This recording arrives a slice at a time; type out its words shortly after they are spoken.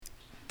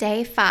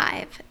Day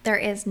 5, there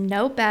is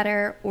no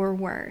better or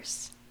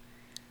worse.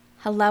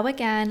 Hello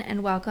again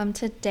and welcome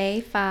to Day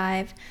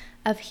 5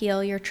 of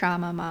Heal Your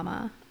Trauma,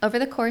 Mama. Over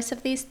the course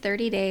of these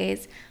 30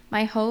 days,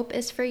 my hope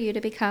is for you to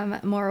become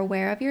more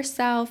aware of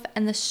yourself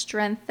and the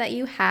strength that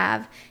you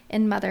have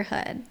in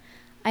motherhood.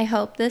 I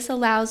hope this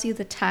allows you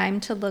the time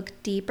to look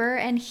deeper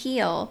and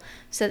heal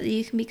so that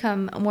you can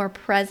become more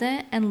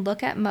present and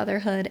look at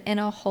motherhood in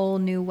a whole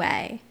new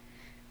way.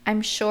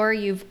 I'm sure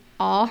you've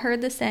all heard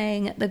the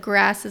saying, the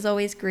grass is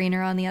always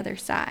greener on the other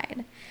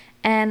side.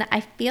 And I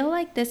feel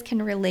like this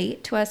can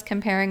relate to us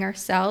comparing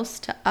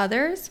ourselves to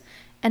others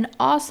and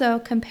also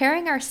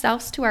comparing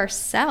ourselves to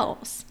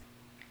ourselves.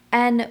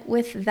 And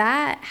with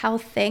that, how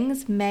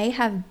things may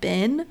have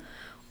been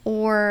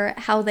or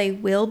how they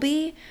will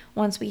be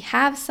once we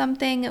have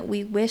something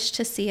we wish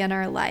to see in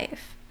our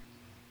life.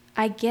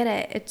 I get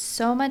it. It's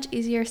so much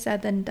easier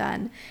said than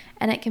done,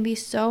 and it can be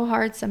so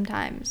hard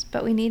sometimes,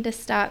 but we need to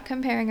stop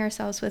comparing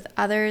ourselves with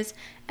others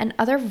and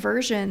other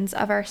versions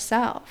of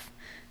ourselves.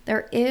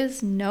 There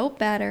is no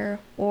better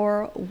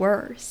or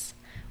worse.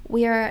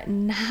 We are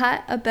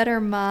not a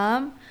better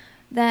mom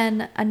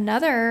than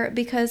another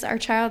because our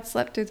child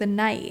slept through the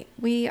night.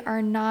 We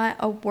are not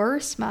a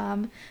worse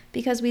mom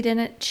because we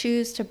didn't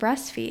choose to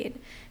breastfeed.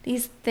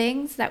 These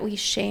things that we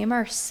shame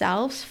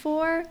ourselves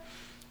for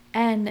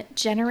and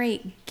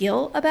generate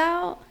guilt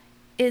about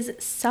is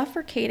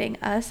suffocating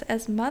us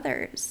as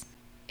mothers.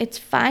 It's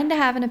fine to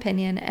have an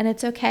opinion, and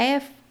it's okay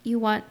if you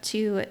want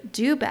to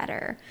do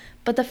better.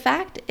 But the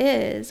fact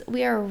is,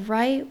 we are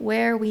right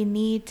where we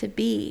need to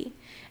be.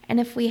 And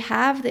if we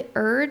have the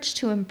urge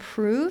to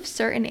improve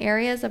certain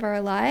areas of our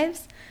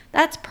lives,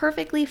 that's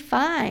perfectly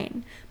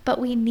fine. But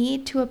we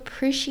need to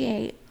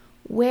appreciate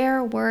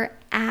where we're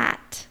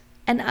at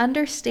and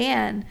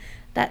understand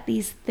that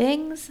these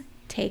things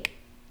take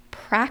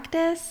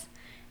practice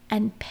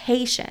and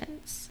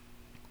patience.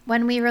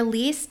 When we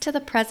release to the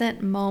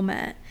present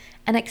moment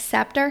and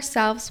accept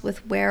ourselves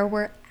with where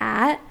we're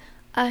at,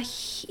 a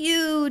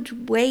huge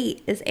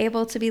weight is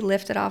able to be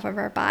lifted off of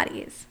our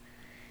bodies.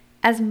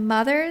 As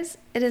mothers,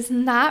 it is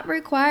not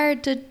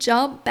required to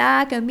jump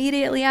back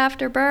immediately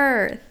after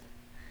birth.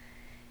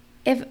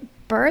 If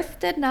birth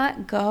did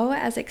not go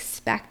as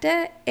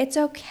expected, it's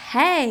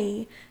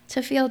okay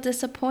to feel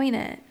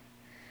disappointed.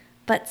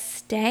 But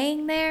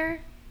staying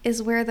there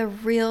is where the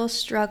real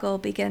struggle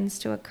begins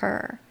to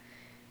occur.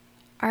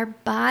 Our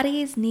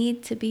bodies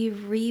need to be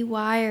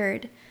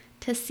rewired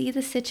to see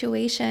the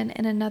situation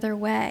in another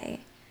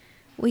way.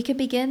 We can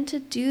begin to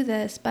do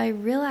this by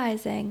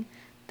realizing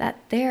that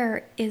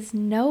there is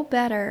no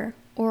better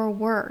or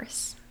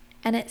worse,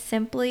 and it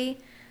simply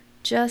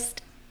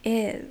just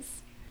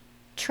is.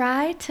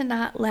 Try to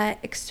not let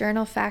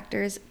external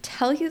factors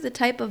tell you the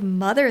type of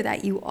mother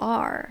that you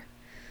are.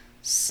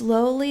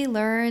 Slowly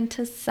learn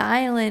to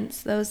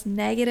silence those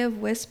negative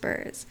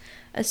whispers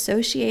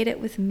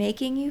associated with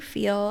making you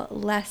feel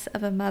less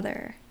of a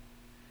mother.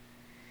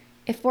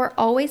 If we're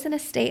always in a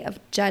state of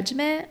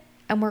judgment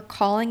and we're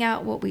calling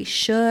out what we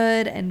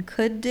should and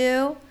could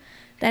do,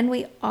 then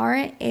we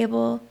aren't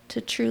able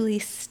to truly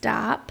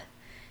stop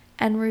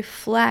and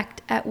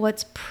reflect at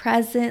what's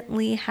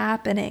presently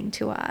happening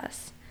to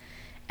us.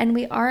 And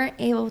we aren't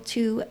able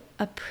to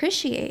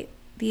appreciate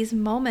these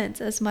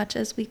moments as much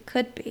as we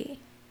could be.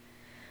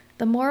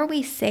 The more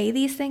we say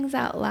these things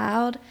out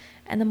loud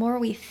and the more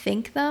we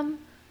think them,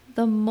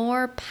 the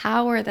more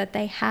power that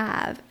they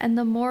have and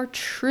the more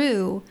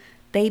true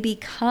they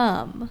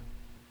become.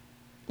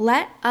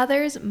 Let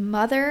others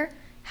mother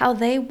how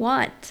they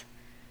want,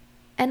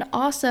 and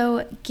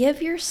also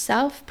give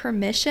yourself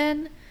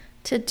permission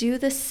to do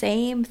the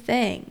same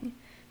thing,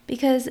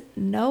 because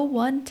no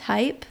one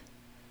type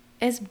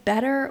is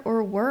better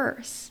or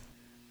worse.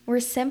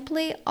 We're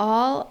simply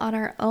all on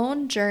our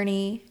own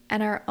journey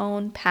and our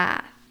own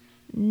path.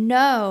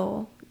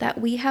 Know that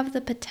we have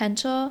the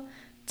potential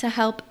to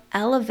help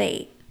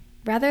elevate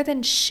rather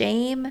than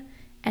shame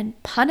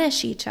and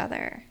punish each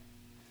other.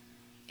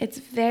 It's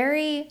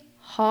very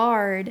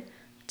hard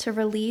to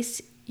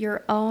release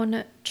your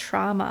own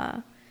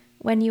trauma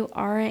when you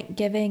aren't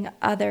giving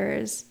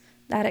others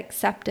that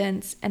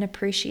acceptance and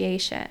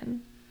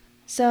appreciation.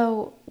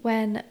 So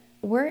when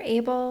we're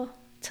able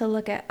to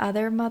look at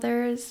other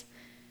mothers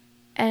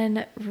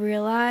and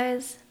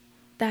realize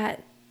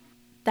that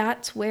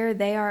that's where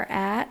they are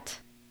at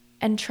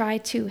and try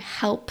to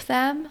help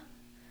them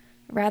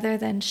rather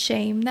than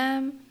shame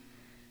them,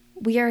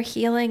 we are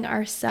healing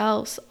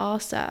ourselves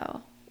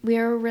also. We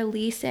are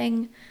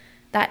releasing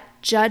that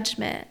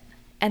judgment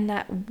and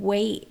that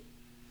weight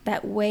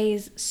that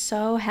weighs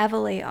so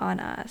heavily on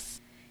us.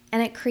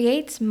 And it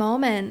creates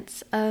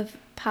moments of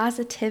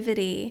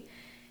positivity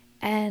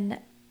and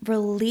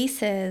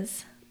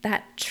releases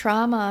that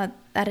trauma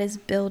that is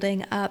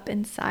building up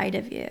inside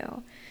of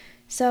you.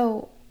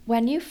 So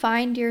when you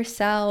find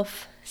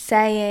yourself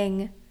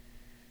saying,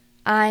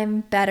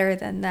 I'm better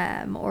than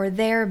them, or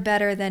they're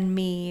better than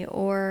me,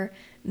 or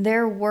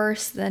they're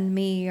worse than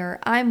me, or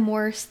I'm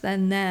worse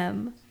than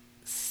them,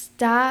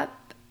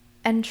 stop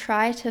and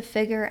try to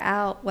figure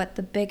out what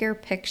the bigger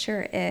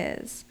picture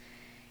is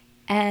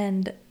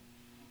and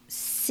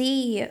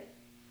see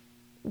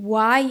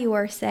why you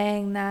are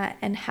saying that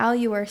and how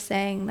you are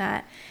saying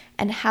that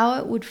and how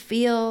it would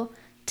feel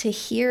to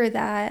hear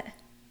that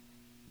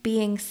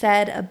being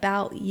said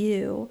about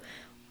you,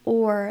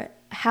 or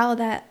how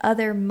that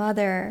other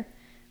mother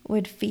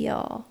would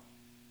feel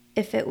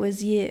if it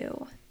was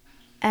you.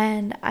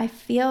 And I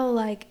feel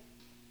like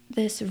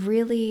this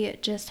really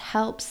just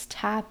helps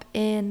tap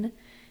in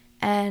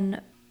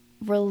and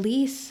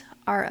release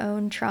our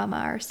own trauma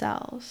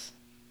ourselves.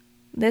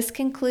 This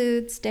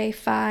concludes day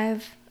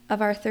 5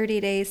 of our 30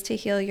 days to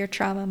heal your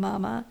trauma,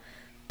 mama.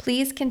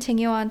 Please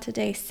continue on to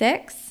day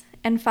 6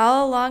 and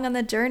follow along on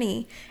the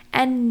journey,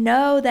 and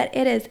know that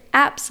it is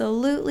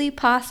absolutely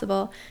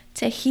possible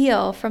to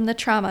heal from the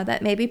trauma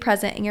that may be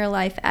present in your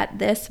life at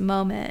this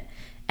moment,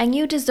 and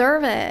you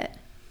deserve it.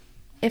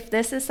 If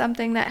this is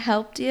something that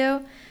helped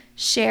you,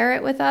 share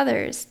it with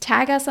others.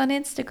 Tag us on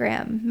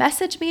Instagram.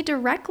 Message me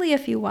directly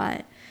if you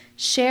want.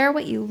 Share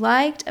what you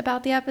liked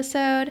about the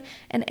episode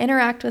and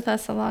interact with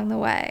us along the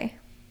way.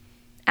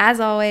 As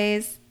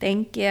always,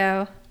 thank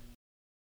you.